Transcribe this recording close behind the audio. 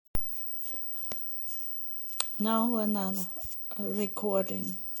Now when I'm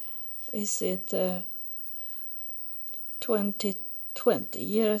recording, is it 2020,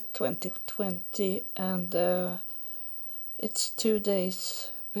 year 2020, and it's 2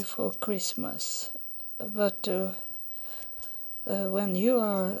 days before Christmas. But when you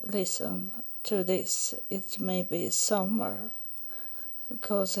are listen to this, it may be summer,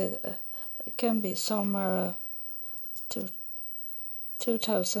 because it can be summer to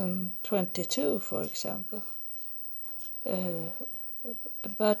 2022, for example.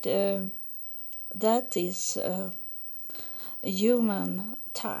 But that is human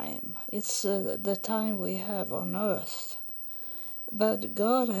time. It's the time we have on earth. But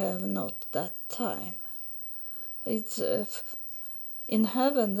God have not that time. It's in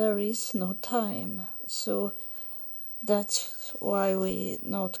heaven there is no time, so that's why we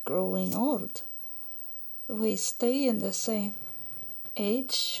not growing old. We stay in the same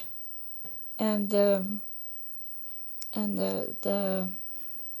age, and the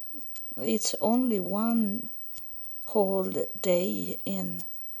it's only one whole day in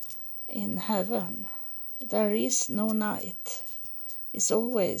heaven. There is no night. It's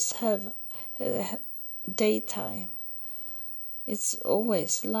always have daytime. It's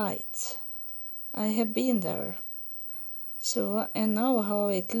always light. I have been there, so I know how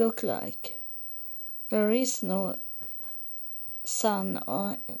it look like. There is no sun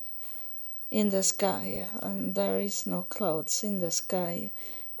in the sky, and there is no clouds in the sky,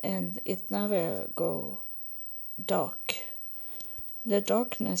 and it never go dark. The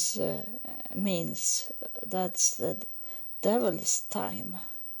darkness means that's the devil's time.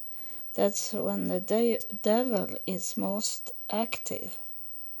 That's when the devil is most active,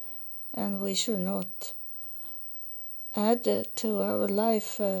 and we should not add to our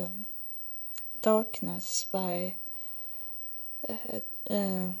life darkness by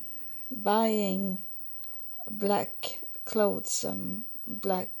buying black clothes and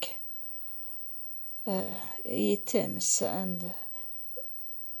black items.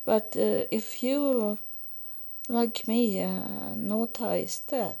 But if you, like me, notice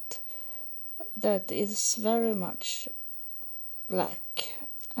that is very much black,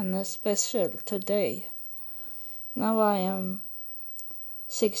 and especially today. Now I am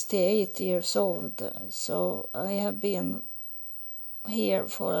 68 years old, so I have been here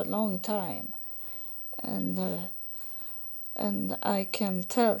for a long time, and I can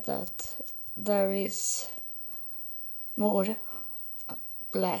tell that there is more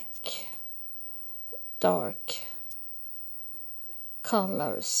black, dark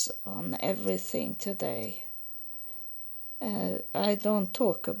colors on everything today. I don't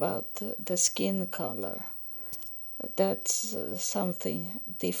talk about the skin color. That's something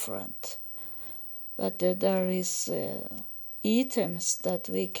different. But there is items that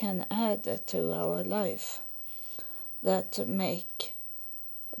we can add to our life that make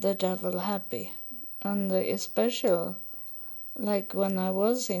the devil happy. And especially like when I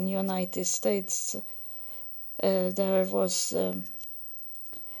was in United States, there was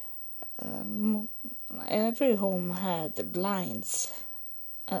every home had blinds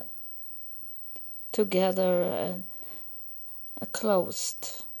together and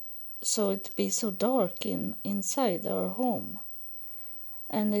closed, so it'd be so dark inside our home.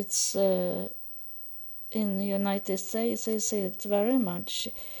 And it's in the United States, is it very much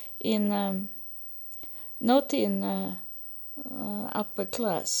in not in upper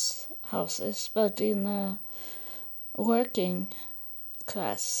class houses, but in working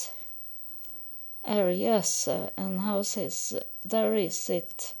class areas and houses. There is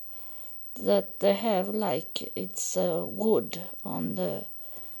it that they have like it's wood on the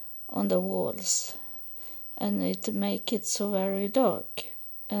walls, and it make it so very dark.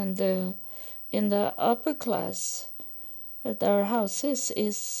 And in the upper class, their houses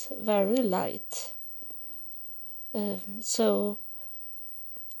is very light. So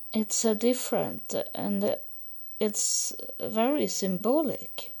it's different, and it's very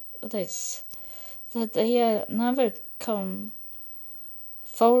symbolic, this, that they never come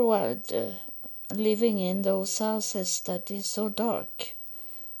forward living in those houses that is so dark.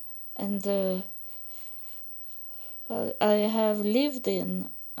 And I have lived in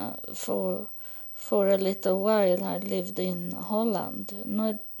for a little while. I lived in Holland,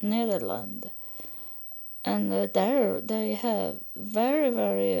 Netherlands, and there they have very,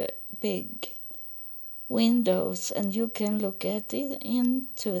 very big windows, and you can look at it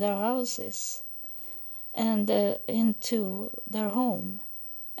into their houses and into their home.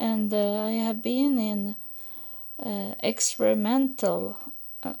 And I have been in experimental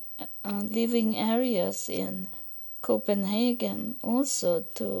living areas in Copenhagen also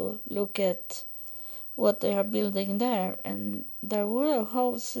to look at what they are building there, and there were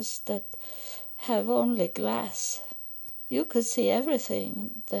houses that have only glass. You could see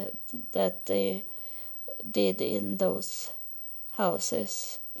everything that they did in those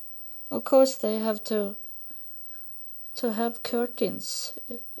houses. Of course, they have to have curtains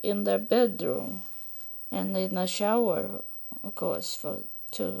in their bedroom and in a shower, of course,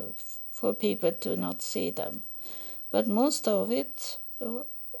 for people to not see them. But most of it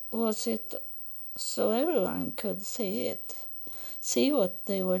was it so everyone could see it, see what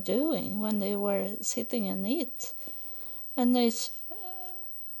they were doing when they were sitting and eat. And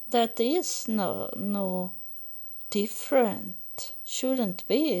that is no different, shouldn't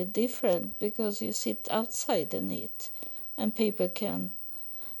be different, because you sit outside and eat, and people can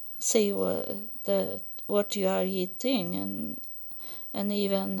see what you are eating and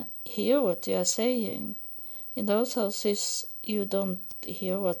even hear what you are saying. In those houses, you don't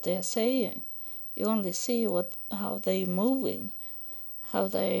hear what they are saying. You only see how they moving, how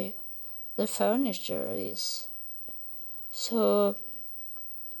the furniture is. So,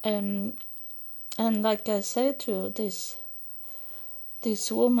 and like I said to this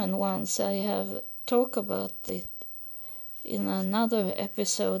woman once, I have talked about it in another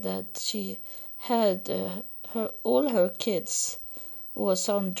episode, that she had all her kids was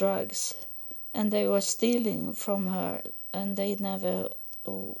on drugs, and they were stealing from her, and they never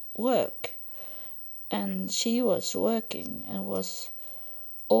work. And she was working and was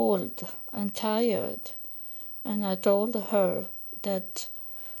old and tired. And I told her that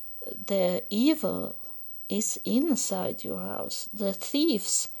the evil is inside your house. The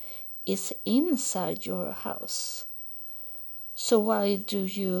thieves is inside your house. So why do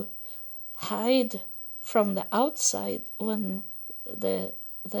you hide from the outside when the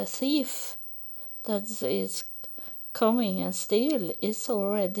thief that is coming and steal is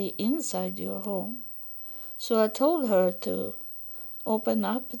already inside your home? So I told her to open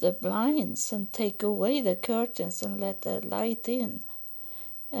up the blinds and take away the curtains and let the light in.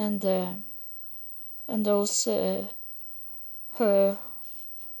 And those her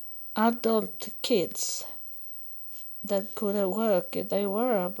adult kids that could work, they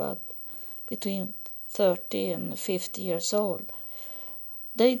were about between 30 and 50 years old.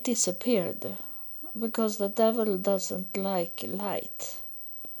 They disappeared because the devil doesn't like light.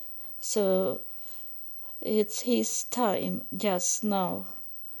 So it's his time just now,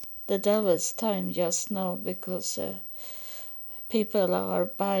 the devil's time just now, because people are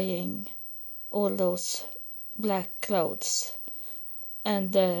buying all those black clothes,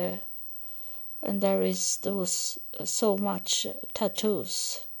 and there is those so much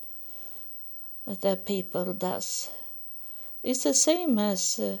tattoos that people does. It's the same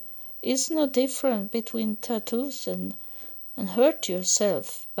as it's no different between tattoos and hurt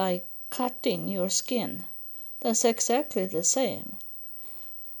yourself by cutting your skin. That's exactly the same.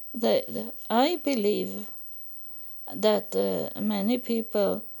 I believe that many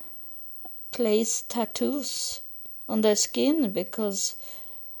people place tattoos on their skin because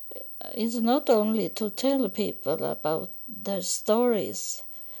it's not only to tell people about their stories,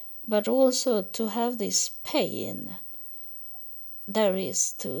 but also to have this pain there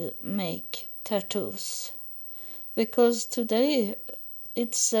is to make tattoos. Because today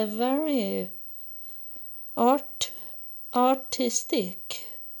it's a very artistic,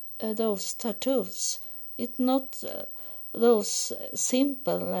 those tattoos. It's not those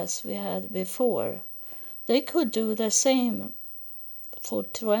simple as we had before. They could do the same for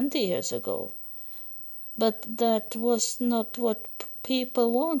 20 years ago, but that was not what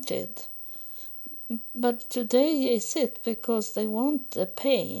people wanted. But today is it because they want the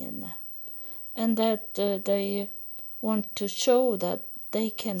pain, and that they want to show that they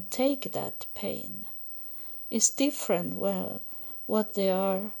can take that pain. It's different what they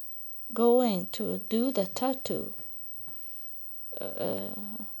are going to do the tattoo,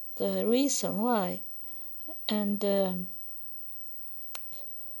 the reason why. And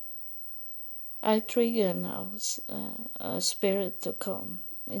I trigger now a spirit to come.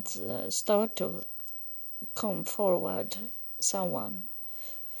 It's start to come forward, someone,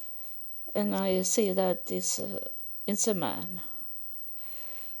 and I see that it's a man,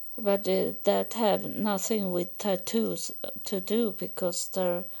 but that have nothing with tattoos to do, because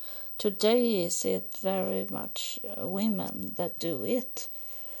today is it very much women that do it,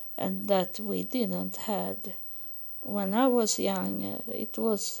 and that we didn't had. When I was young, it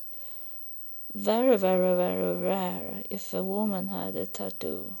was very, very, very rare if a woman had a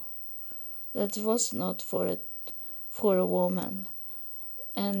tattoo. That was not for a woman,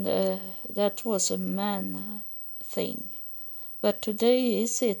 and that was a man thing. But today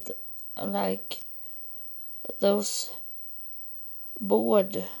is it like those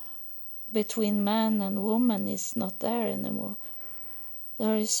board between man and woman is not there anymore.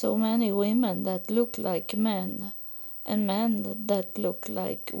 There is so many women that look like men and men that look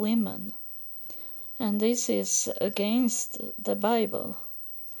like women. And this is against the Bible.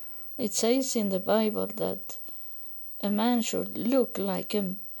 It says in the Bible that a man should look like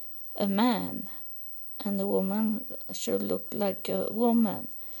a man and a woman should look like a woman.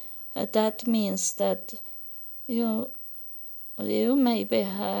 That means that you maybe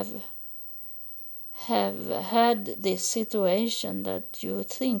have had this situation that you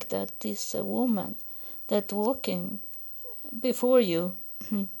think that is a woman that walking before you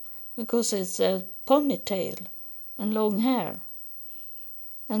because it's a ponytail and long hair,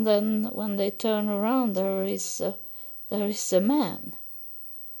 and then when they turn around there is a man,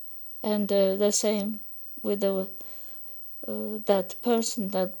 and the same with that person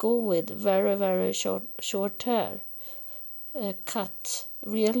that go with very very short hair,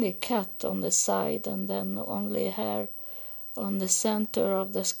 really cut on the side, and then only hair on the center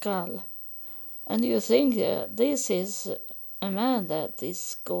of the skull. And you think this is a man that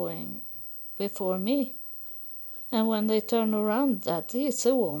is going before me. And when they turn around, that is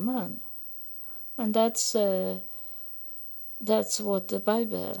a woman. And that's what the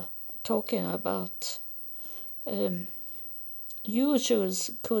Bible talking about. You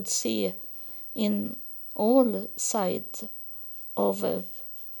could see in all sides of a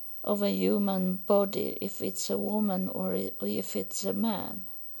human body if it's a woman or if it's a man.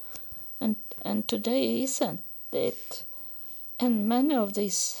 And today isn't it? And many of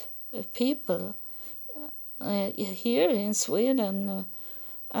these people here in Sweden,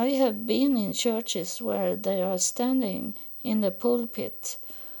 I have been in churches where they are standing in the pulpit,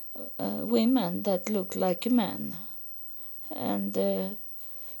 women that look like men, and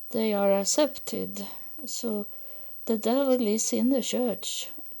they are accepted. So the devil is in the church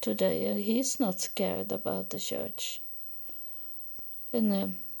today, and he's not scared about the church.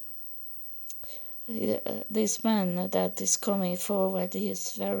 And this man that is coming forward, he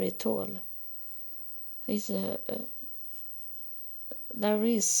is very tall. There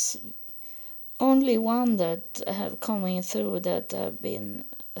is only one that have coming through that have been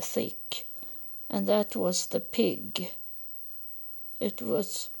thick, and that was the pig. It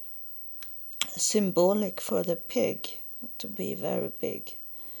was symbolic for the pig to be very big.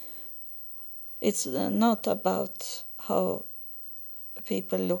 It's not about how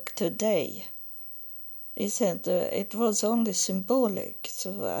people look today. He said it was only symbolic,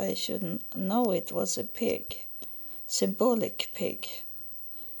 so I shouldn't know it was a pig, symbolic pig.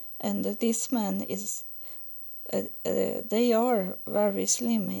 And this man is, they are very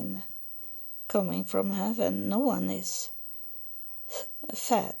slim in coming from heaven. No one is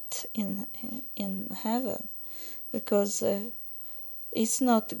fat in heaven, because it's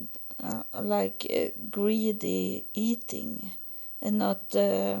not like greedy eating, and not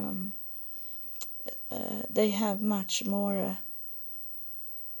they have much more.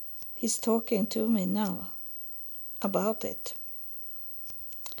 He's talking to me now about it.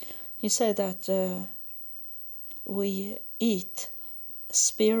 He said that we eat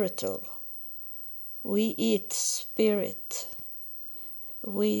spiritual. We eat spirit.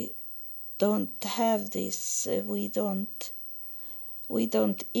 We don't have this. We don't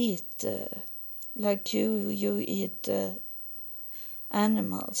eat like you eat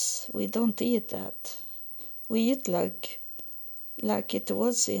animals. We don't eat that. We eat like it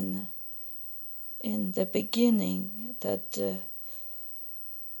was in the beginning, that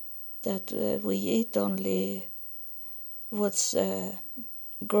we eat only what's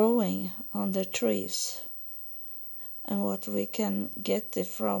growing on the trees and what we can get it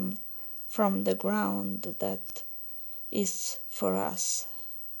from the ground that is for us,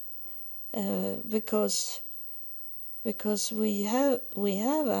 because we have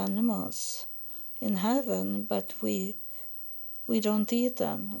animals in heaven, but we don't eat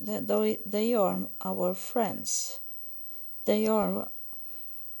them. They are our friends. They are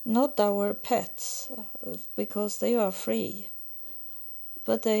not our pets, because they are free,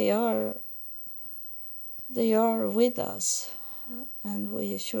 but they are with us, and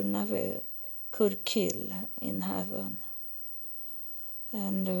we should never could kill in heaven.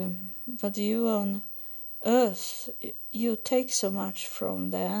 And but you on earth, you take so much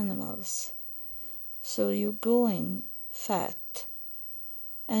from the animals, so you're going fat,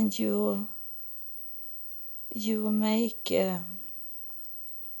 and you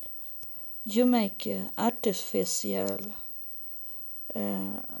make artificial,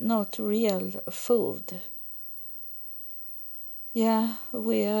 not real food. Yeah,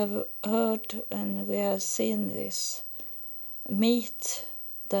 we have heard and we have seen this meat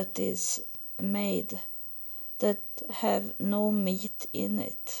that is made that have no meat in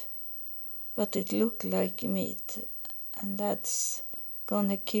it, but it look like meat, and that's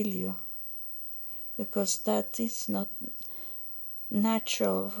gonna kill you because that is not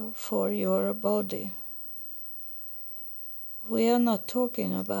natural for your body. We are not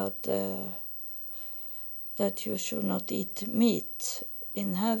talking about that you should not eat meat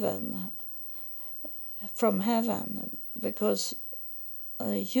in heaven, from heaven, because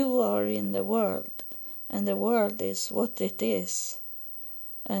you are in the world, and the world is what it is,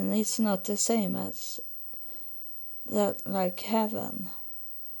 and it's not the same as that, like heaven.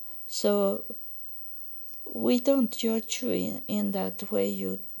 So we don't judge you in that way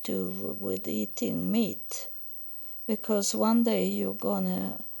you do with eating meat, because one day you're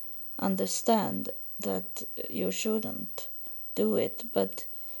gonna understand that you shouldn't do it, but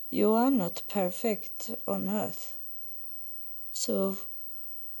you are not perfect on earth. So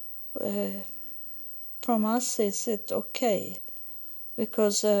from us is it okay,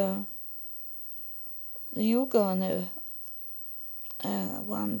 because you're gonna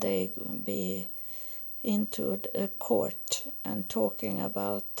one day be into a court and talking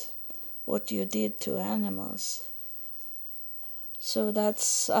about what you did to animals. So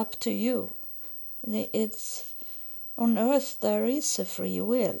that's up to you. It's on earth there is a free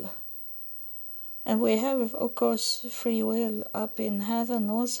will, and we have of course free will up in heaven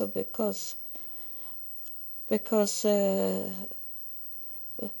also, because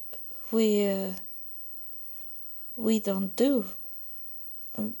we don't do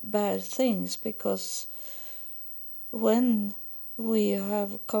bad things, because when we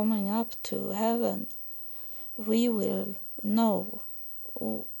have coming up to heaven, we will know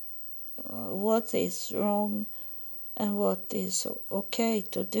what is wrong and what is okay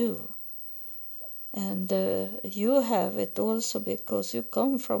to do. And you have it also because you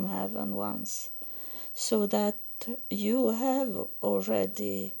come from heaven once, so that you have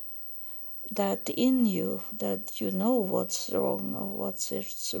already that in you, that you know what's wrong or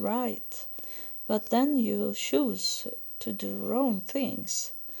what's right. But then you choose to do wrong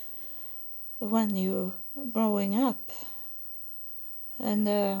things when you're growing up.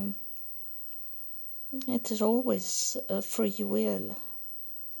 And it is always a free will.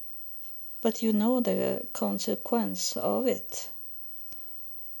 But you know the consequence of it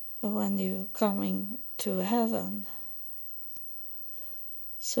when you're coming to heaven.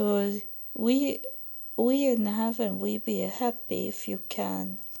 So we in heaven, we be happy if you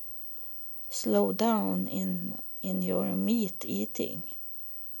can slow down in your meat eating.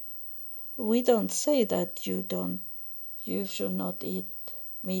 We don't say that you should not eat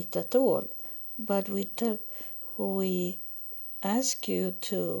meat at all, but we ask you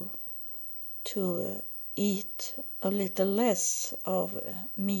to eat a little less of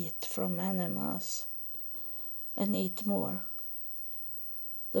meat from animals and eat more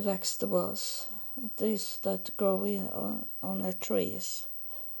the vegetables, these that grow on the trees.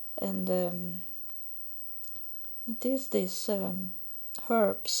 And it is these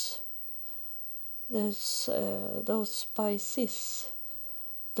herbs, there's those spices,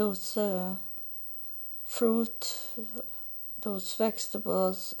 those fruit, those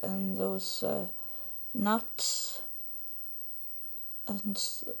vegetables, and those nuts, and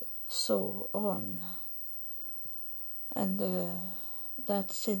so on. And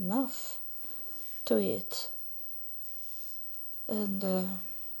that's enough to eat. And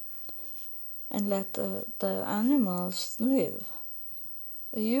let the animals live.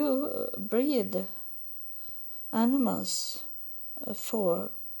 You breed animals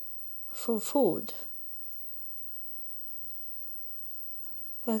for food,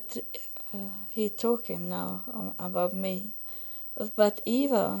 but he talking now about me. But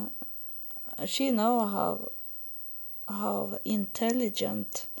Eva, she know how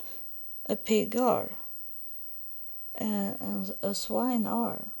intelligent a pig are, and a swine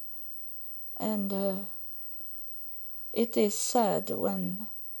are, and it is sad when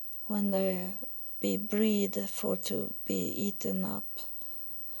they be bred for to be eaten up,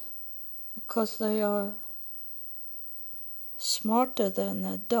 because they are smarter than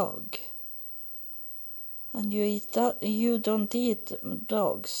a dog. And you don't eat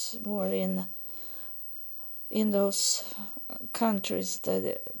dogs more in those countries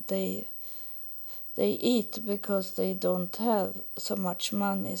that they eat, because they don't have so much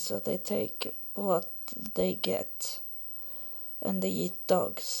money, so they take what they get and they eat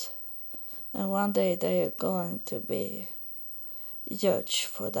dogs. And one day they are going to be judged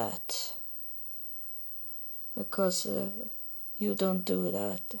for that, because you don't do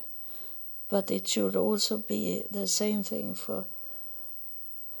that. But it should also be the same thing for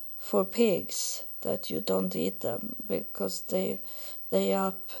pigs, that you don't eat them because they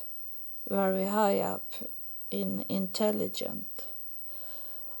up very high up in intelligence,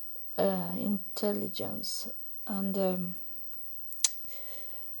 and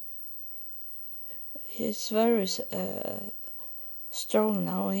he's very strong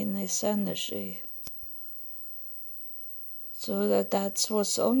now in his energy. So that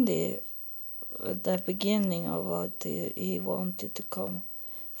was only the beginning of what he wanted to come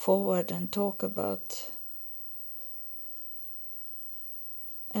forward and talk about.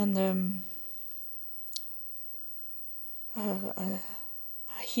 And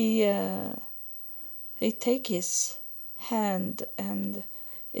he take his hand, and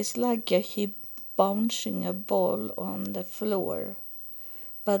it's like he bouncing a ball on the floor,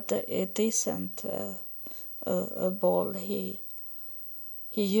 but it isn't a ball he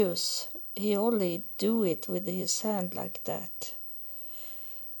use. He only do it with his hand like that.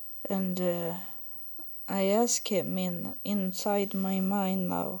 And I ask him inside my mind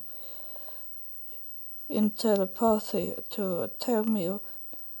now, in telepathy, to tell me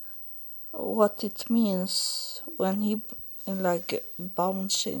what it means when he like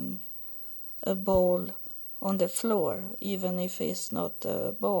bouncing a ball on the floor, even if it's not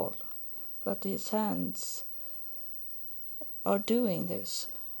a ball, but his hands are doing this.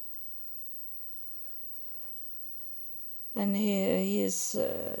 And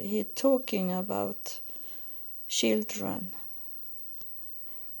he talking about children.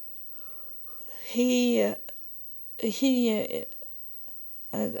 He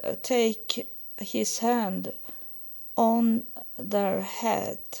take his hand on their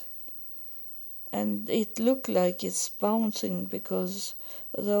head, and it look like it's bouncing because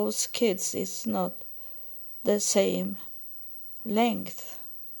those kids is not the same length.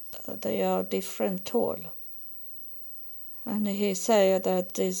 They are different tall. And he say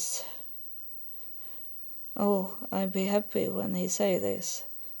that this, oh, I'd be happy when he say this.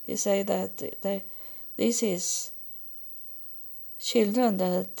 He say that this is children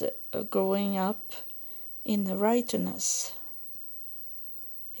that are growing up in the righteousness.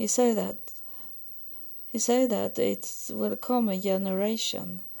 He say that it will come a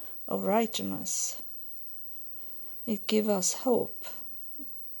generation of righteousness. It give us hope.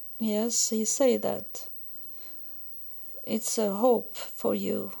 Yes, he say that. It's a hope for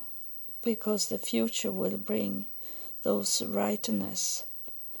you, because the future will bring those righteousness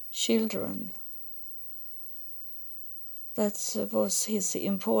children. That was his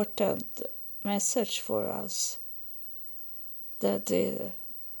important message for us, that it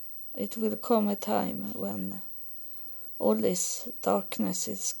will come a time when all this darkness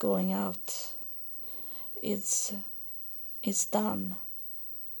is going out. It's done,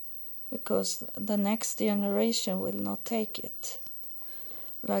 because the next generation will not take it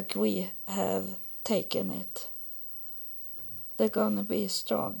like we have taken it. They're gonna be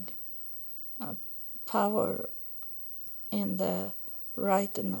strong, power in the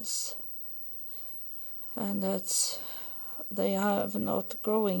rightness, and that's, they have not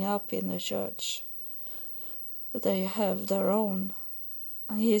growing up in the church. They have their own,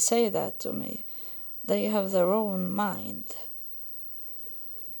 and he say that to me, they have their own mind.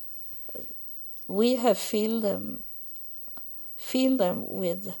 We have filled them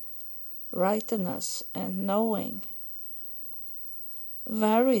with rightness and knowing,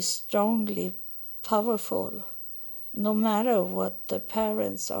 very strongly powerful, no matter what the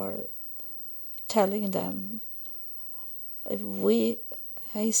parents are telling them. He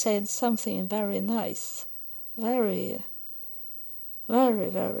said something very nice, very, very,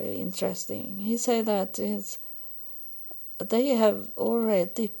 very interesting. He said that we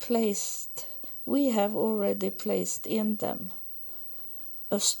have already placed in them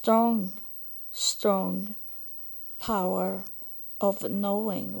a strong power of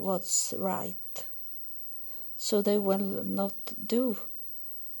knowing what's right, so they will not do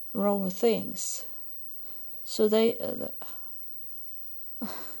wrong things. So they,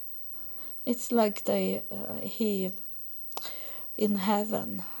 it's like he in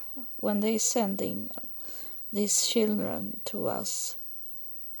heaven, when they sending these children to us,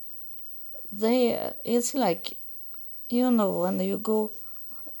 it's like, when you go,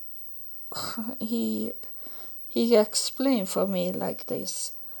 he explained for me like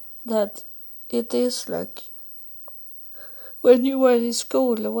this, that it is like when you were in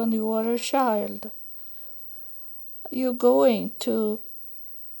school, when you were a child, you're going to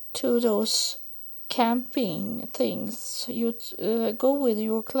those camping things. You go with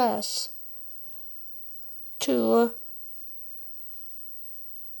your class to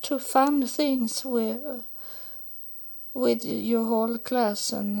to fun things with your whole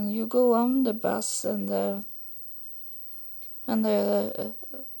class, and you go on the bus, and the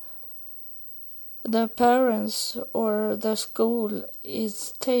parents or the school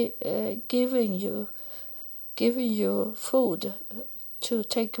is giving you food to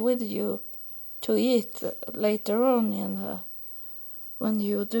take with you to eat later on when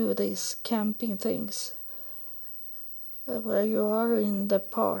you do these camping things, where you are in the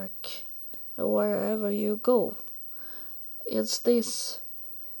park, wherever you go. It's this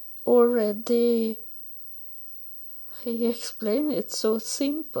already, he explained it so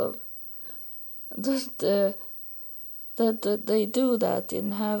simple, that they do that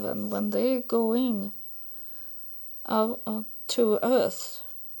in heaven when they're going out to earth,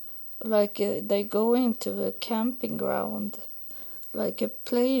 like they go into a camping ground, like a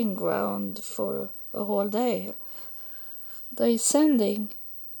playing ground for a whole day. They sending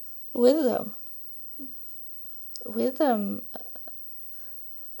with them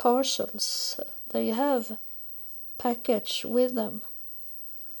parcels. They have package with them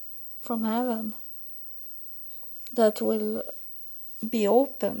from heaven that will be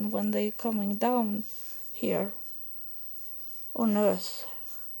open when they're coming down here on earth.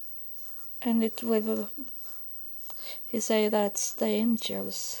 And it will, he say that's the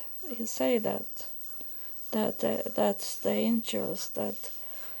angels. He say that's the angels that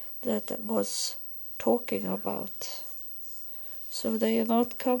was talking about. So they are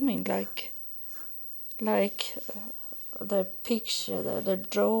not coming like the picture, the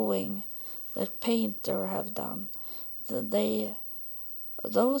drawing that painter have done.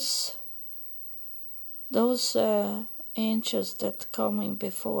 Those angels that coming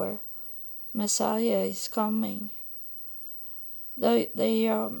before Messiah is coming, they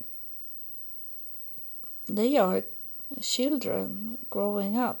are children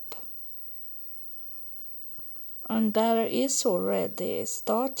growing up, and there is already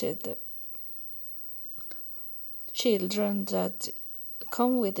started children that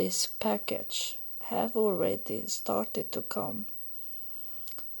come with this package, have already started to come.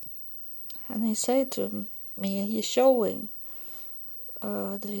 And he said to me, he's showing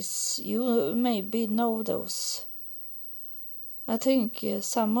this, you maybe know those. I think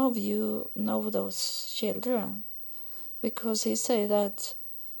some of you know those children, because he said that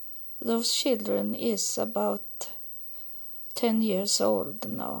those children is about 10 years old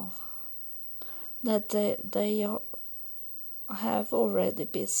now, that they have already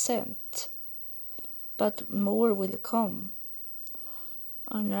been sent, but more will come.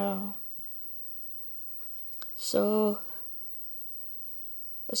 And so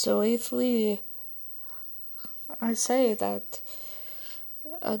if I say that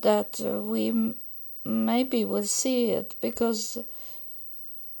we maybe will see it, because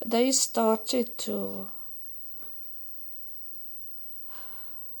they started to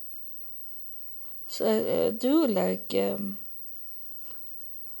do like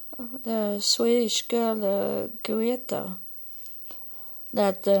the Swedish girl Greta,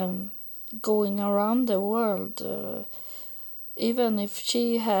 that going around the world, even if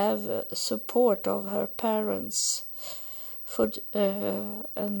she have support of her parents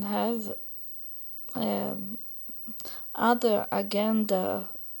and have other agenda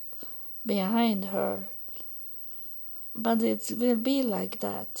behind her, but it will be like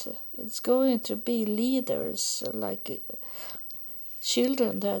that. It's going to be leaders, like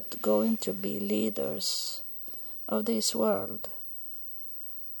children that going to be leaders of this world.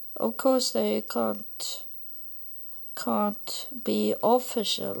 Of course, they can't be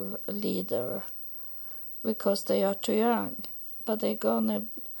official leader because they are too young, but they're gonna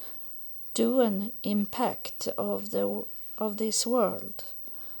do an impact of this world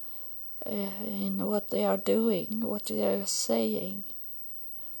in what they are doing, what they are saying,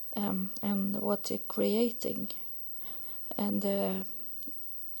 and what they're creating. And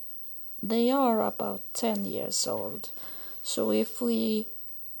they are about 10 years old. So if we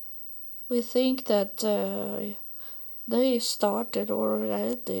think that they started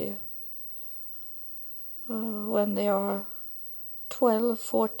already when they are 12,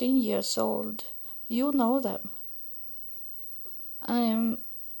 14 years old, you know them.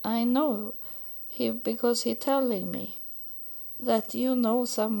 I know because he telling me that you know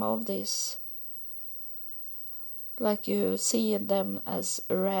some of this, like you see them as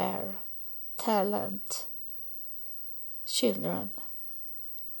rare talent children.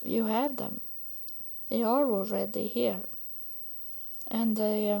 You have them. They are already here. And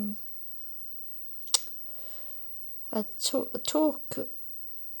I talk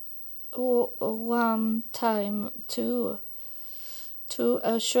one time to to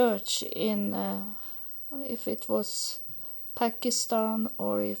a church in, if it was Pakistan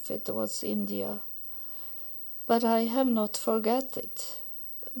or if it was India. But I have not forgot it,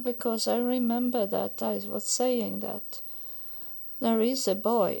 because I remember that I was saying that there is a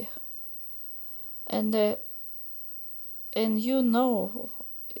boy, and you know,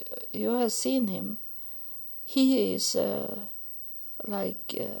 you have seen him. He is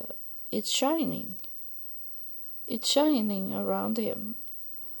it's shining. It's shining around him,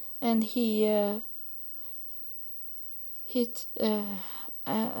 and he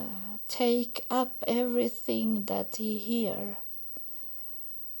take up everything that he hear.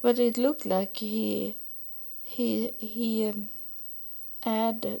 But it looked like he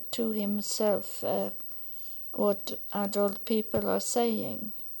add to himself what adult people are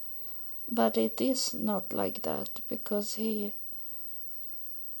saying. But it is not like that, because he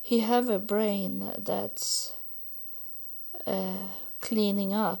have a brain that's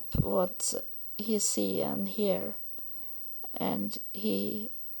cleaning up what he see and hear, and he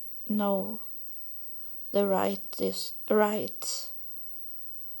know the right is right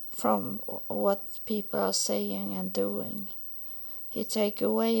from what people are saying and doing. He take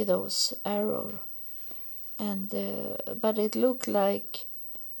away those error, and but it looked like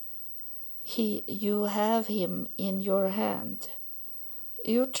you have him in your hand.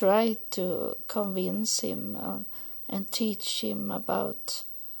 You try to convince him and teach him about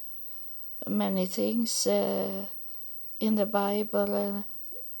many things in the Bible and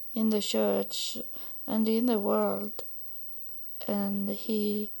in the church and in the world, and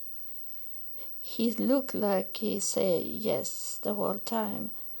he looked like he say yes the whole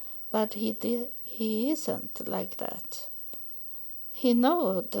time, but he isn't like that. He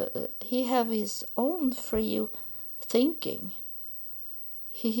know he have his own free thinking.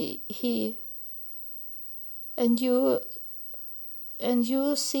 He and you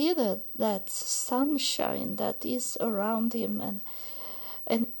see that sunshine that is around him,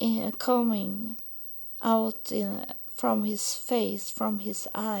 and coming out from his face, from his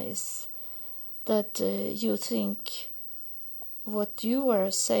eyes, that you think what you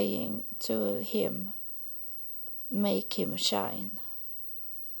are saying to him make him shine.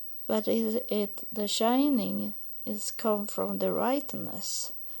 But the shining is come from the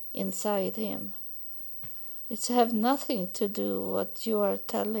rightness inside him. It's have nothing to do what you are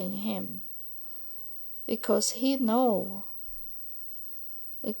telling him, because he know,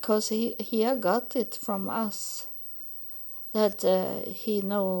 because he got it from us, that he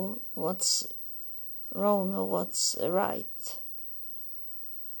know what's wrong or what's right.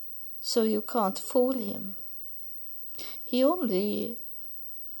 So you can't fool him. He only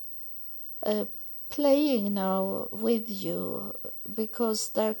playing now with you, because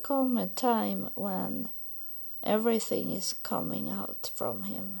there come a time when everything is coming out from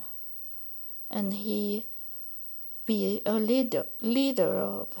him, and he be a leader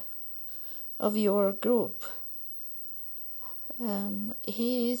of your group, and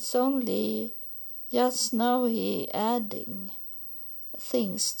he is only just now he adding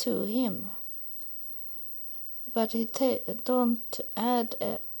things to him, but he don't add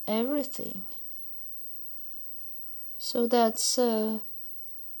everything. So that's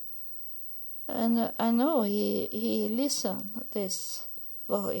and I know he listen, this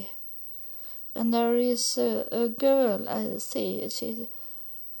boy. And there is a girl I see.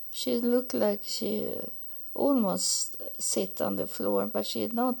 She looked like she almost sit on the floor, but she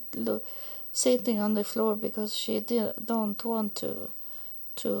not sitting on the floor because she don't want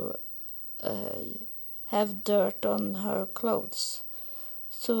to have dirt on her clothes.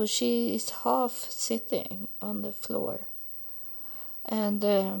 So she is half sitting on the floor, and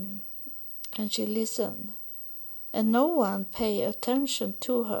she listened, and no one pay attention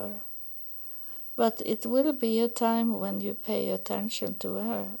to her. But it will be a time when you pay attention to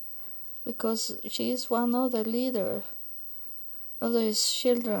her, because she is one of the leaders of those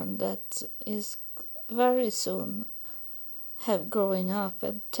children that is very soon have growing up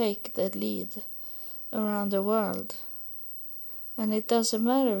and take the lead around the world. And it doesn't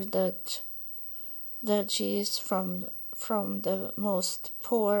matter that she is from the most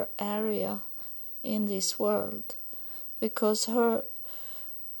poor area in this world, because her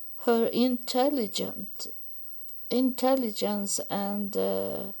intelligence and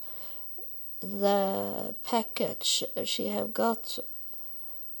the package she have got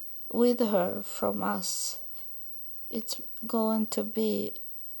with her from us, it's going to be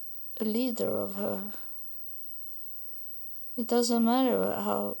a leader of her. It doesn't matter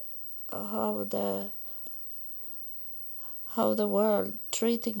how the world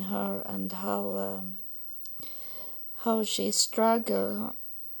treating her, and how she struggled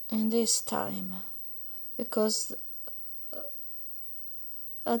in this time, because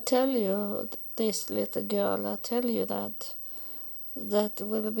I tell you, this little girl, I tell you that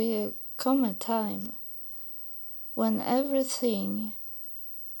will be come a time when everything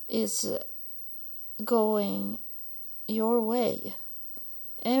is going your way,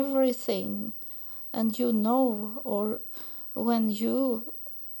 everything, and or when you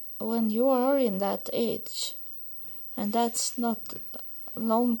are in that age, and that's not a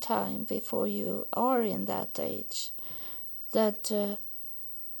long time before you are in that age, that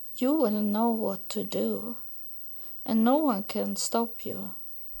you will know what to do, and no one can stop you.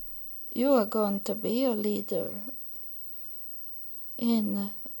 You are going to be a leader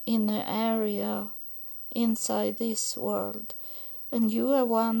in an area inside this world, and you are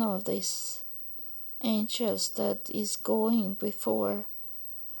one of these angels that is going before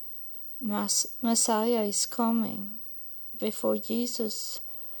Messiah is coming, before Jesus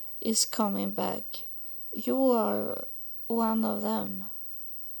is coming back. You are one of them.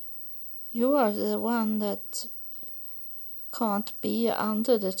 You are the one that can't be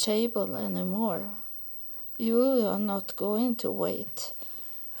under the table anymore. You are not going to wait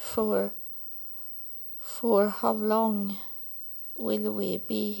for how long will we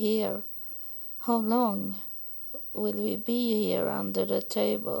be here? How long will we be here under the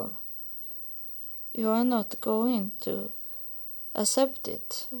table? You are not going to accept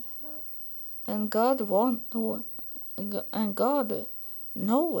it. And God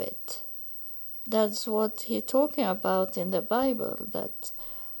know it. That's what He's talking about in the Bible, that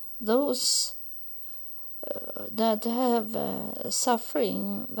those that have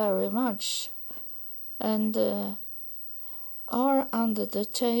suffering very much and are under the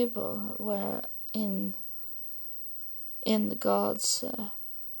table, where in God's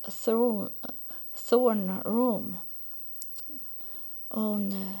throne room,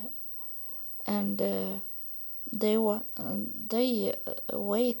 and they were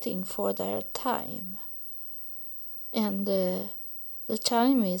waiting for their time, and the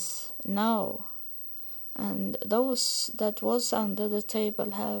time is now, and those that was under the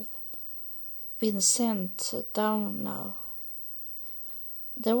table have been sent down now.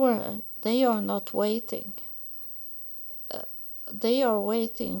 They are not waiting. They are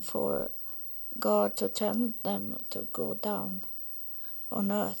waiting for God to tell them to go down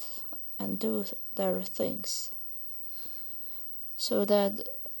on earth and do their things. So that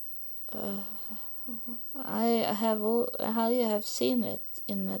I have seen it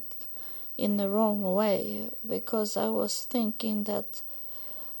in the wrong way, because I was thinking that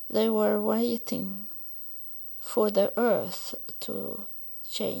they were waiting for the earth to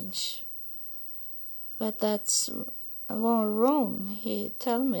change. But that's wrong. He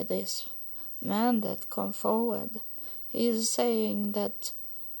tell me, this man that come forward, he's saying that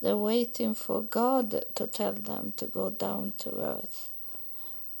they're waiting for God to tell them to go down to earth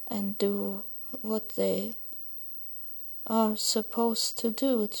and do what they are supposed to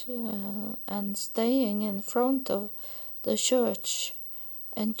do, and staying in front of the church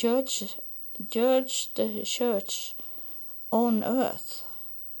and judge the church on earth,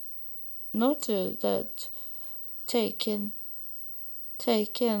 not that taking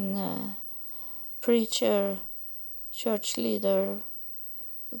preacher, church leader,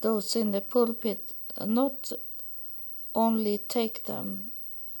 those in the pulpit, not only take them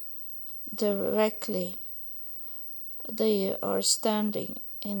directly. They are standing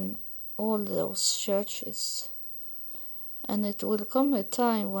in all those churches, and it will come a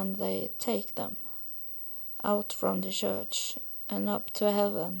time when they take them out from the church and up to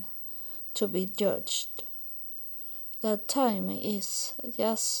heaven to be judged. That time is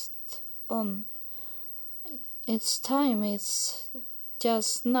just on. Its time is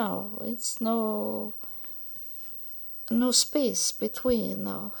just now. It's no space between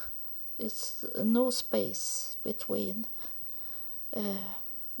now. It's no space between.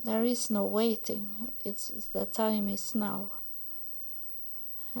 There is no waiting. The time is now,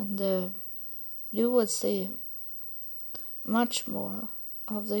 and you will see much more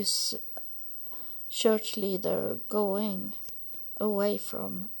of this church leader going away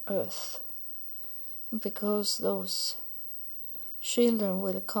from earth, because those children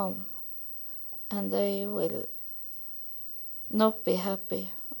will come and they will not be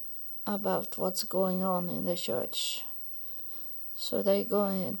happy about what's going on in the church. So they're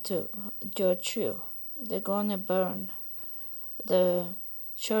going to judge you. They're going to burn. The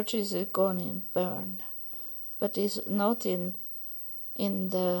churches are going to burn. But it's not in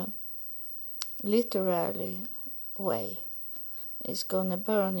the literary way. It's going to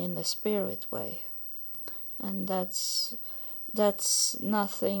burn in the spirit way. and that's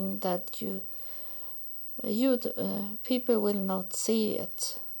nothing that people will not see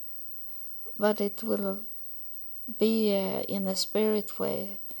it, but it will be in a spirit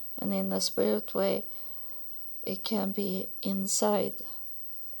way, and in a spirit way it can be inside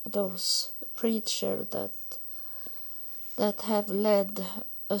those preachers that have led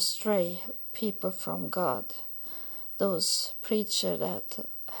astray people from God, those preachers that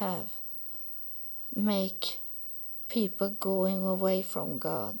have make people going away from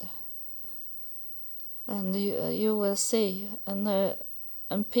God. And you will see,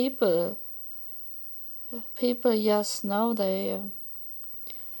 and people just now they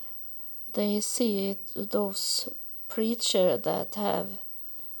see it, those preachers that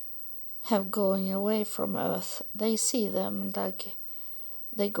have going away from earth. They see them like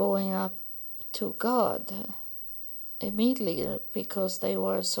they going up to God immediately because they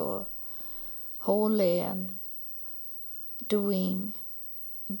were so holy and doing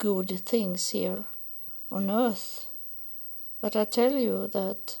good things here on earth. But I tell you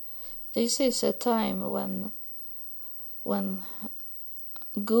that this is a time when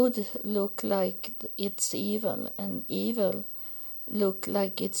good look like it's evil and evil look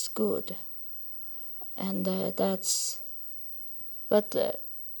like it's good, and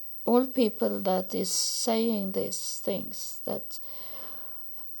all people that is saying these things, that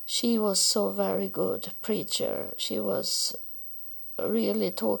she was so very good preacher, she was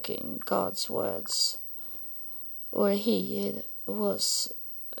really talking God's words, or he was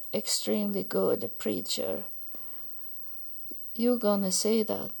extremely good preacher, you're gonna see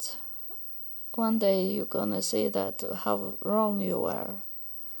that. One day you're gonna see that how wrong you are.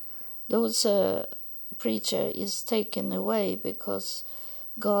 Those preacher is taken away because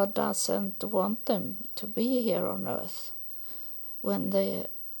God doesn't want them to be here on earth when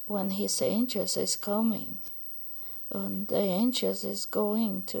his angels is coming, and the angels is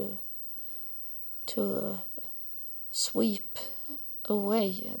going to sweep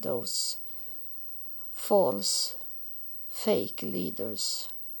away those false fake leaders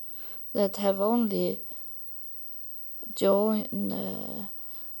that have only joined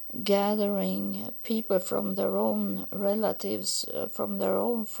gathering people from their own relatives, from their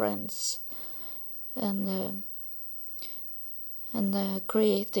own friends, and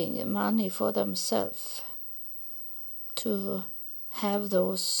creating money for themselves to have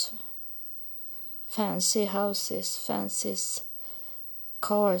those fancy houses, fancy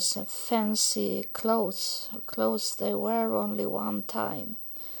cars, and fancy clothes they wear only one time,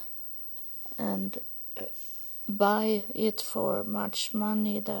 and buy it for much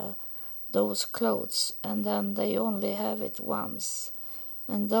money, those clothes, and then they only have it once.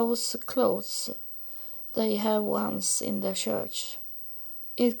 And those clothes they have once in the church,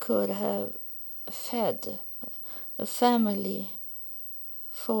 it could have fed a family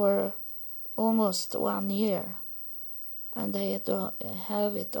for almost 1 year, and they don't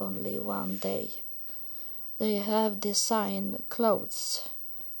have it only one day. They have designed clothes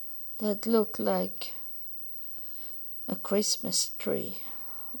that look like a Christmas tree.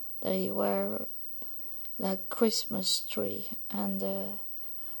 They wear like Christmas tree, and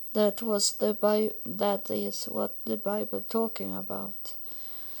that is what the Bible talking about.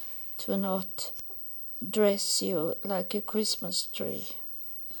 To not dress you like a Christmas tree.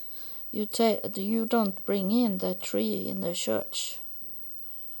 You don't bring in the tree in the church.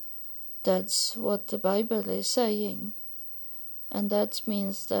 That's what the Bible is saying, and that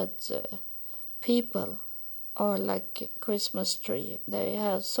means that people are like a Christmas tree. They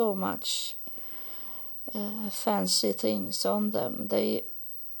have so much fancy things on them. They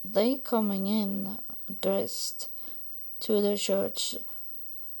coming in dressed to the church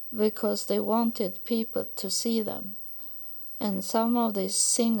because they wanted people to see them. And some of these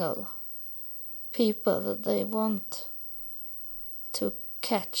single people, they want to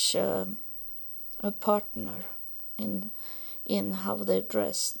catch a partner in how they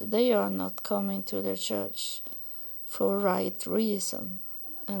dress. They are not coming to the church for right reason,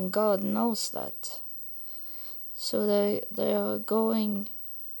 and God knows that. So they are going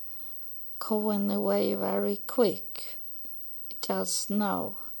away very quick, just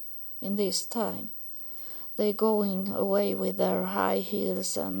now, in this time. They're going away with their high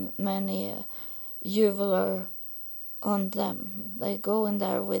heels and many jeweler on them. They go in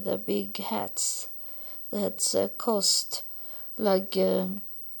there with the big hats that cost like a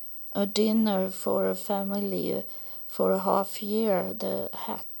dinner for a family for a half year. The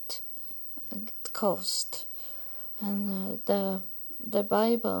hat cost, and the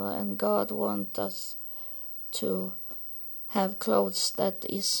Bible and God want us to have clothes that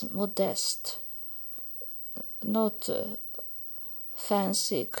is modest, not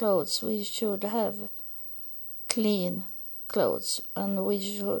fancy clothes. We should have clean clothes, and we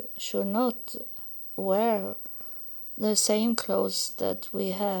should not wear the same clothes that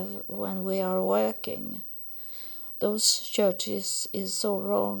we have when we are working. Those churches is so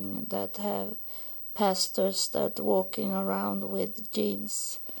wrong that have pastors that walking around with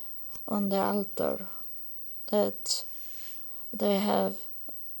jeans on the altar, that they have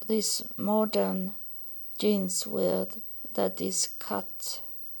this modern jeans with that is cut.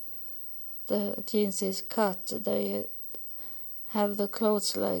 The jeans is cut. They have the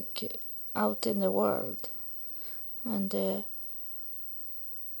clothes like out in the world, and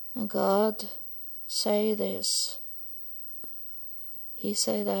God say this. He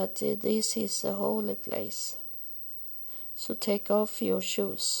said that this is a holy place. So take off your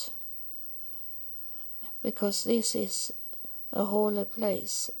shoes, because this is a holy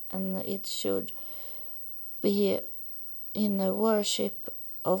place, and it should be in the worship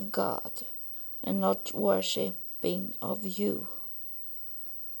of God and not worshipping of you.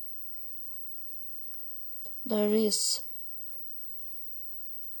 There is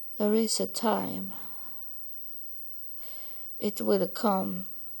a time. It will come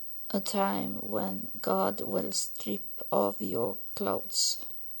a time when God will strip off your clothes.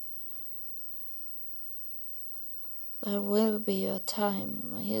 There will be a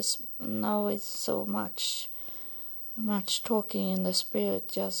time. Now it's so much talking in the spirit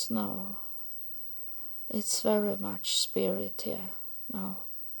just now. It's very much spirit here now.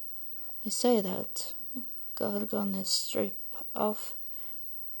 He say that God gonna strip off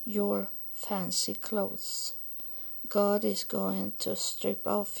your fancy clothes. God is going to strip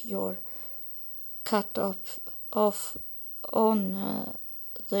off your cut off on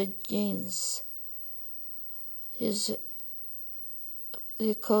the jeans. Is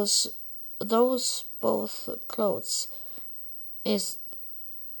because those both clothes is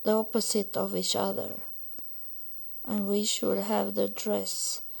the opposite of each other, and we should have the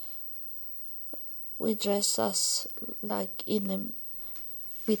dress. We dress us like in the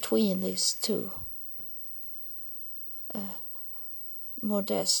between these two.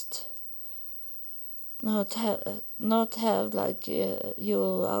 Modest. Not have like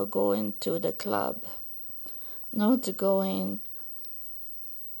you are going to the club. Not going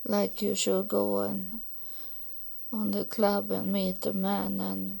like you should go on the club and meet a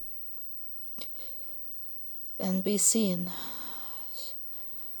man and be seen.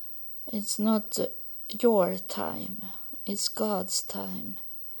 It's not your time. It's God's time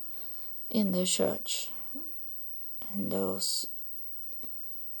in the church. And those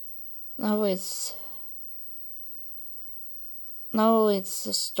now it's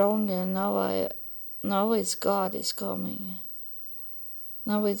stronger. Now it's God is coming.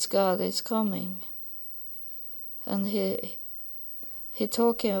 Now it's God is coming, and he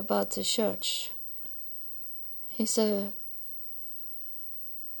talking about the church. He said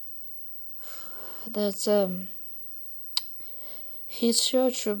that his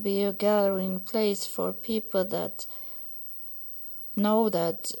church should be a gathering place for people that know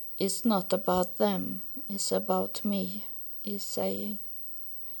that it's not about them, it's about me. He's saying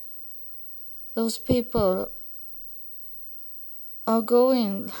those people are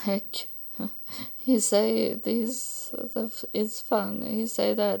going like he say this. It's fun. He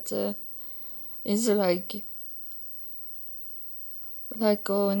say that it's like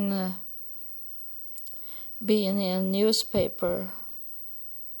going being in a newspaper.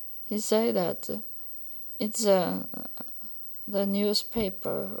 He say that it's the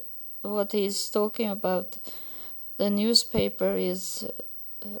newspaper. What he's talking about, the newspaper is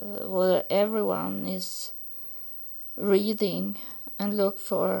what everyone is reading and look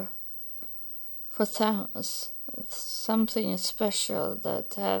for something special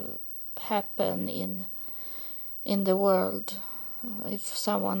that have happened in the world. If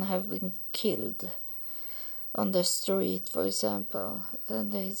someone have been killed on the street, for example,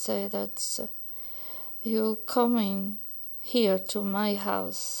 and they say that you coming here to my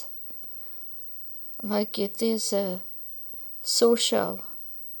house like it is a social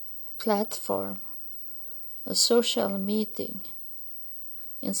platform, a social meeting,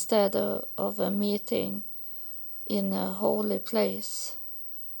 instead of a meeting in a holy place.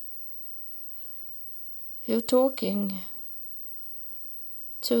 You're talking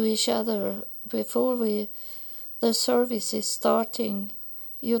to each other before the service is starting.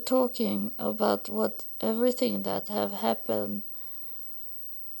 You're talking about everything that have happened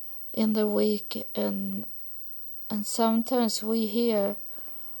in the week, and sometimes we hear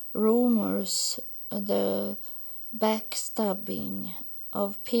rumors, the backstabbing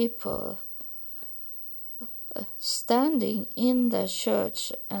of people standing in the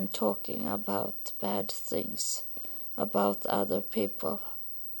church and talking about bad things about other people.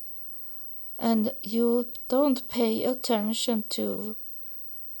 And you don't pay attention to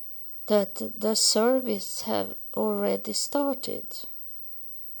that the service have already started.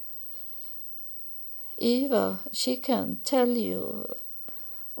 Eva, she can tell you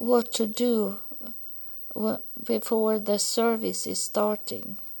what to do before the service is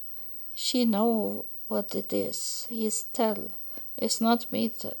starting. She know what it is. He's tell. It's not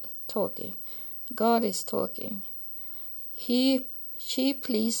me talking. God is talking. She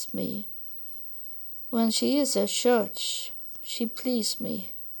pleased me. When she is at church, she pleased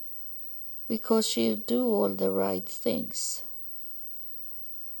me because she do all the right things.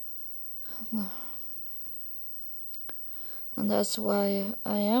 And that's why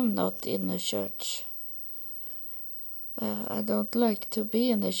I am not in the church. I don't like to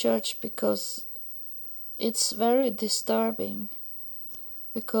be in the church because it's very disturbing.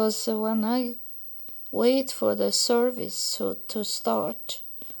 Because when I wait for the service to start,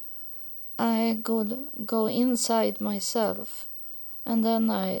 I go inside myself, and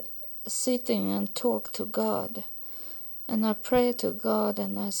then I sitting and talk to God, and I pray to God,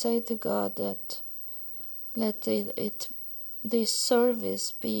 and I say to God that let this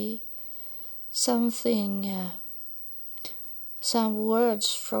service be something, some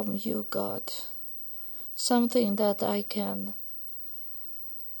words from you, God, something that I can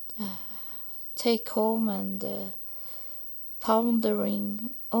take home and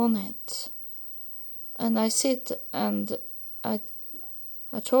pondering on it. And I sit and I'm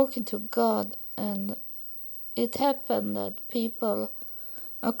talking to God, and it happened that people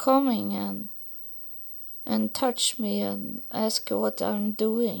are coming and touch me and ask what I'm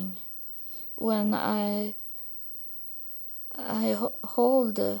doing when I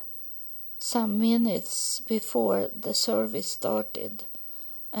hold some minutes before the service started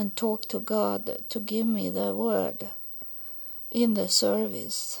and talk to God to give me the word in the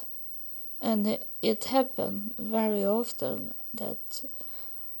service. And it happened very often that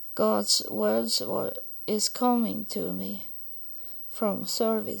God's words is coming to me from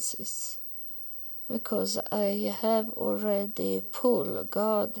services, because I have already pulled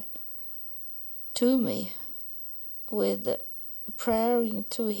God to me with praying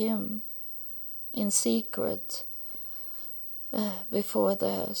to Him in secret before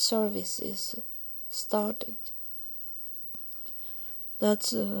the service is starting.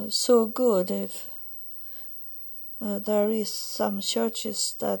 That's so good if there is some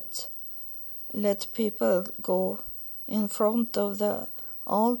churches that let people go in front of the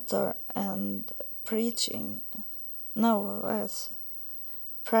altar and preaching. No, as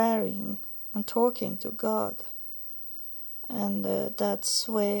praying and talking to God. And that's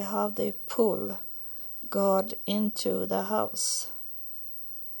way how they pull God into the house.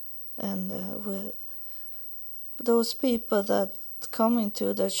 And those people that coming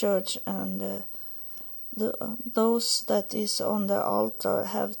to the church and those that is on the altar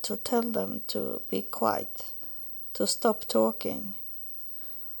have to tell them to be quiet, to stop talking.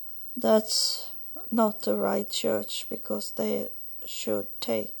 That's not the right church, because they should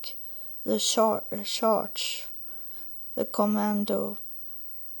take the charge, the commando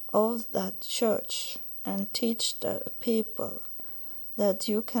of that church, and teach the people that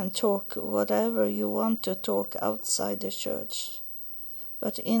you can talk whatever you want to talk outside the church,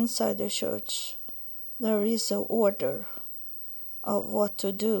 but inside the church there is an order of what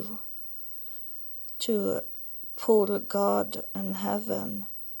to do to pull God and heaven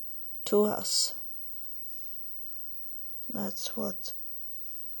to us. That's what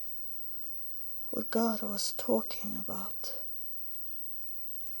God was talking about.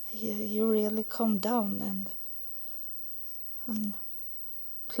 He really come down and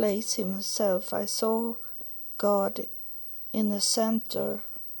place himself. I saw God in the center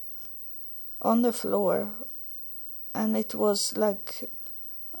on the floor, and it was like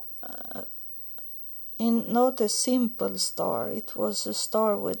not a simple star. It was a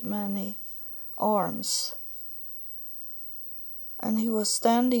star with many arms, and he was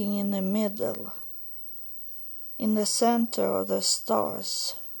standing in the middle, in the center of the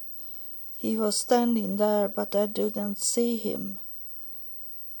stars. He was standing there, but I didn't see him.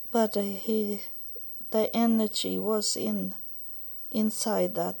 But the energy was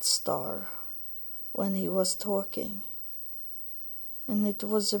inside that star when he was talking. And it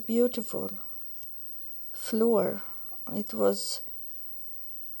was a beautiful floor. It was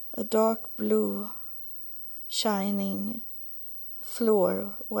a dark blue shining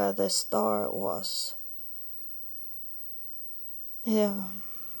floor where the star was. Yeah,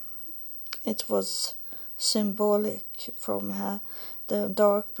 it was symbolic from the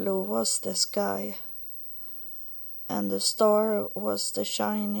dark blue was the sky, and the star was the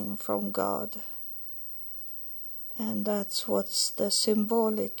shining from God. And that's what's the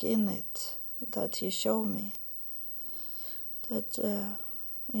symbolic in it that he showed me. That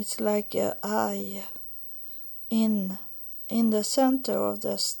it's like an eye. In the center of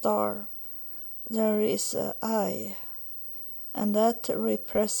the star there is an eye, and that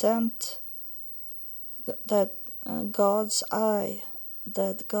represents that God's eye,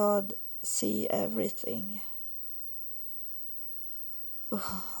 that God see everything.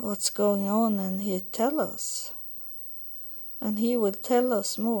 What's going on, and he tell us. And he will tell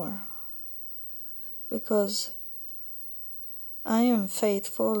us more, because I am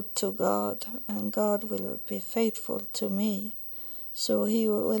faithful to God, and God will be faithful to me. So he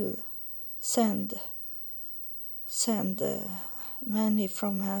will send many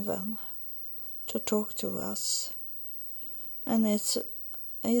from heaven to talk to us. And it's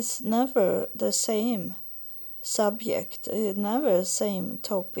never the same subject, it's never the same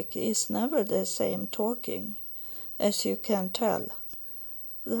topic, it's never the same talking, as you can tell.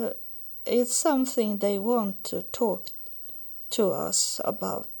 It's something they want to talk to us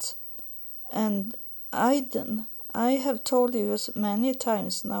about. And I have told you many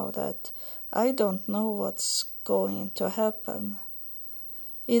times now that I don't know what's going to happen.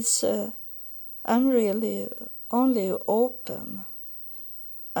 I'm really only open.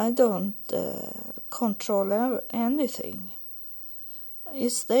 I don't control anything.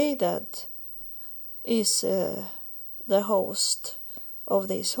 It's they that is the host of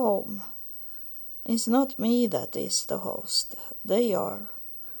this home. It's not me that is the host. They are.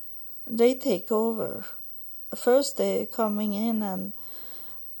 They take over. First they coming in and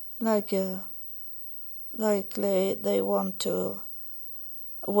like they want to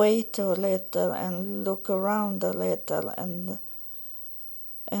wait a little and look around a little, and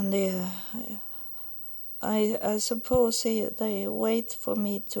I suppose they wait for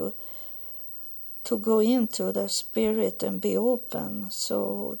me to go into the spirit and be open,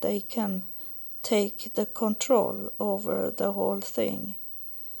 so they can take the control over the whole thing,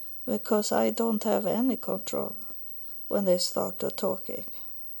 because I don't have any control when they start talking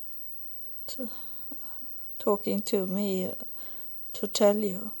to me, to tell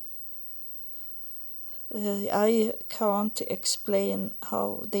you. I can't explain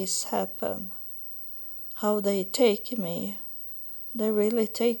how this happened, how they take me. They really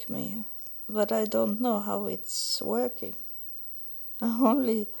take me, but I don't know how it's working.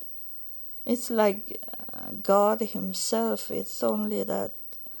 It's like God himself. It's only that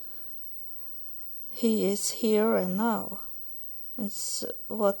he is here and now. It's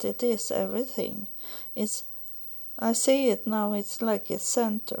what it is, everything. I see it now, it's like a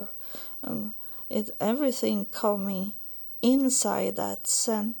center. Everything coming inside that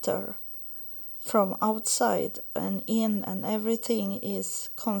center from outside and in, and everything is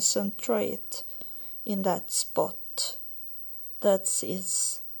concentrate in that spot that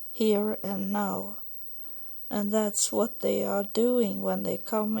is here and now. And that's what they are doing when they're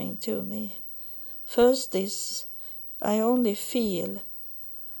coming to me. First is I only feel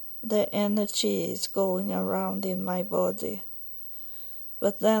the energy is going around in my body,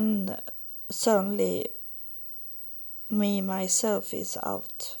 but then suddenly myself is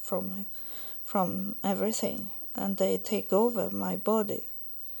out from everything, and they take over my body.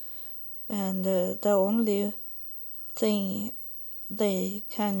 And the only thing they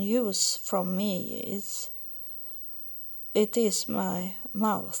can use from me is my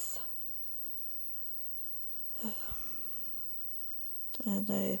mouth.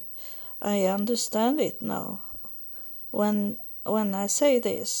 And I understand it now. When I say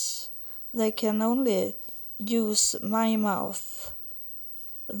this, they can only use my mouth.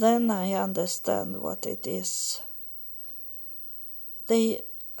 Then I understand what it is.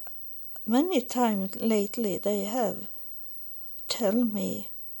 Many times lately they have tell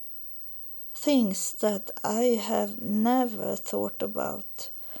me things that I have never thought about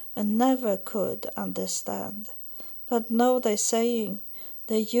and never could understand. But now they're saying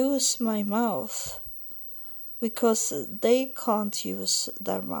they use my mouth because they can't use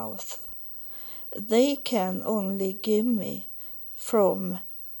their mouth. They can only give me from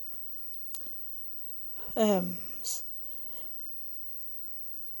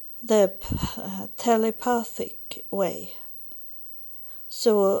the telepathic way.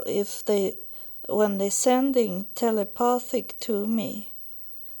 So when they're sending telepathic to me,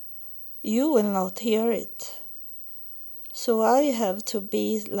 you will not hear it. So I have to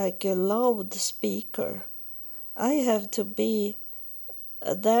be like a loudspeaker. I have to be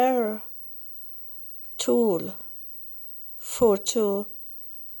there tool for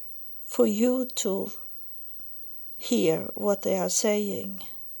you to hear what they are saying.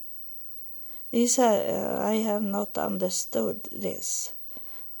 I have not understood this.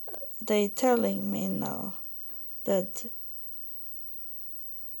 They telling me now that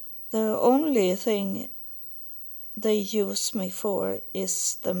the only thing they use me for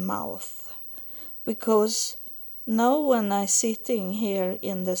is the mouth, because now when I sitting here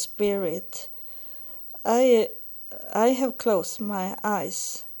in the spirit, I have closed my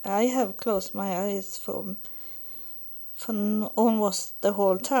eyes. I have closed my eyes for almost the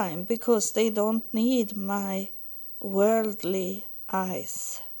whole time, because they don't need my worldly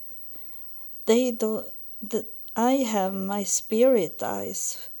eyes. They don't. I have my spirit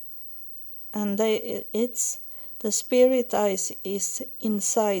eyes, and it's the spirit eyes is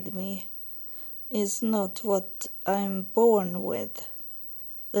inside me. Is not what I'm born with.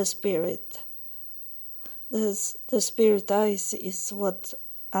 The spirit. The spirit eyes is what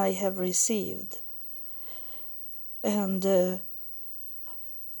I have received. And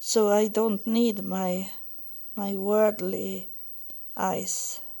so I don't need my worldly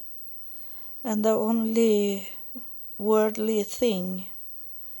eyes. And the only worldly thing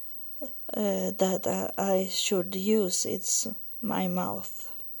that I should use is my mouth.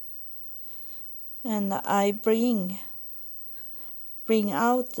 And I bring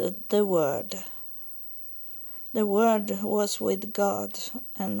out the word. The word was with God,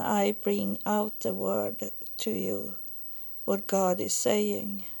 and I bring out the word to you, what God is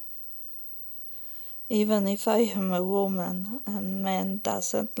saying. Even if I am a woman, and men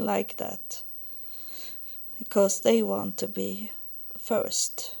doesn't like that, because they want to be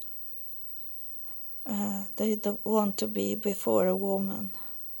first. They don't want to be before a woman,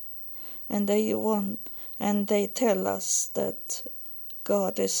 and they tell us that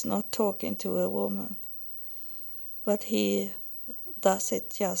God is not talking to a woman, but He does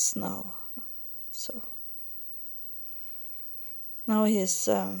it just now. So now he's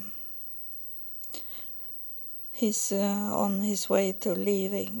on his way to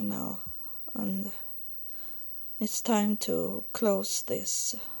leaving now, and it's time to close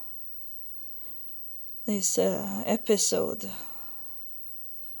this episode.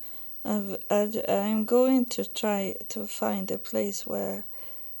 I'm going to try to find a place where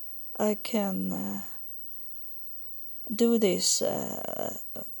I can do this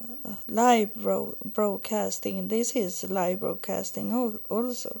live broadcasting. This is live broadcasting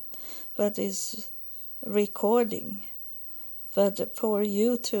also, but it's recording. But for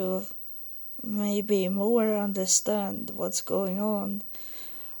you to maybe more understand what's going on,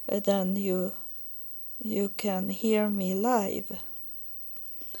 then you can hear me live.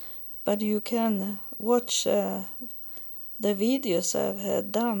 But you can watch the videos I've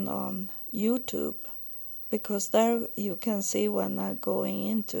had done on YouTube, because there you can see when I'm going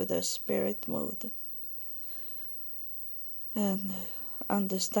into the spirit mode and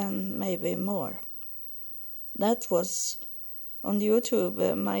understand maybe more. That was on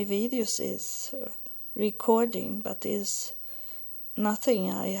YouTube. My videos is recording, but is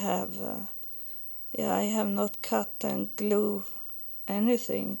nothing I have. I have not cut and glue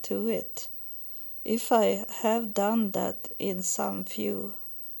anything to it. If I have done that in some few,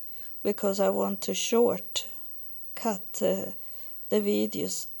 because I want to cut the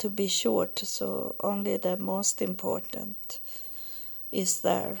videos to be short, so only the most important is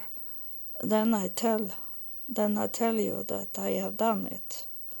there. Then I tell you that I have done it.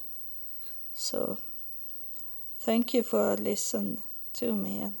 So thank you for listening to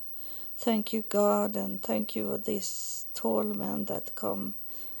me, and thank you God, and thank you this tall man that come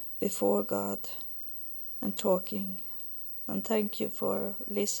before God and talking. And thank you for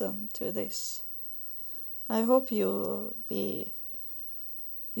listening to this. I hope you be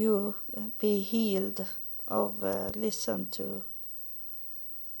healed of listen to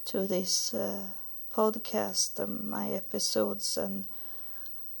this podcast and my episodes, and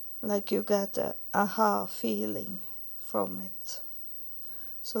like you got a aha feeling from it.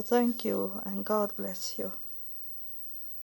 So thank you, and God bless you.